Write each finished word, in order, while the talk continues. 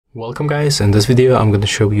Welcome guys, in this video I'm going to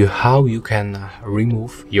show you how you can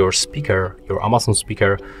remove your speaker, your Amazon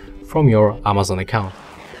speaker from your Amazon account.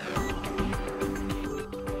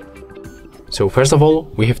 So first of all,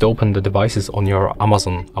 we have to open the devices on your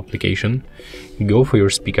Amazon application, go for your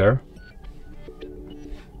speaker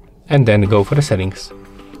and then go for the settings.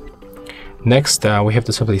 Next we have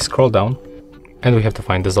to simply scroll down and we have to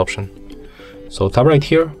find this option. So tap right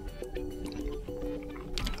here,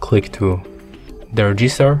 click to the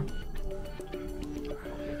register.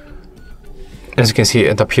 As you can see,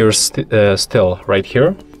 it appears still right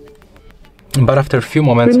here, but after a few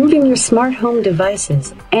moments, removing your smart home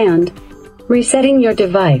devices and resetting your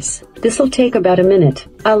device. This will take about a minute.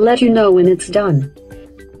 I'll let you know when it's done.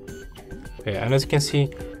 Yeah, and as you can see,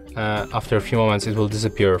 after a few moments it will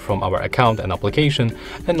disappear from our account and application,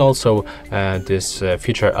 and also this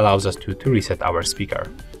feature allows us to reset our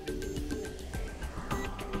speaker.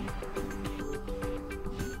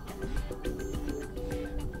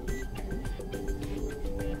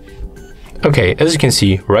 Okay, as you can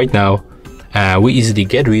see right now, we easily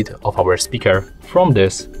get rid of our speaker from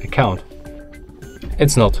this account.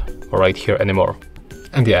 It's not right here anymore.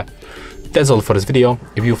 And yeah, that's all for this video.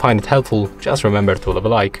 If you find it helpful, just remember to leave a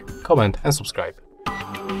like, comment and subscribe.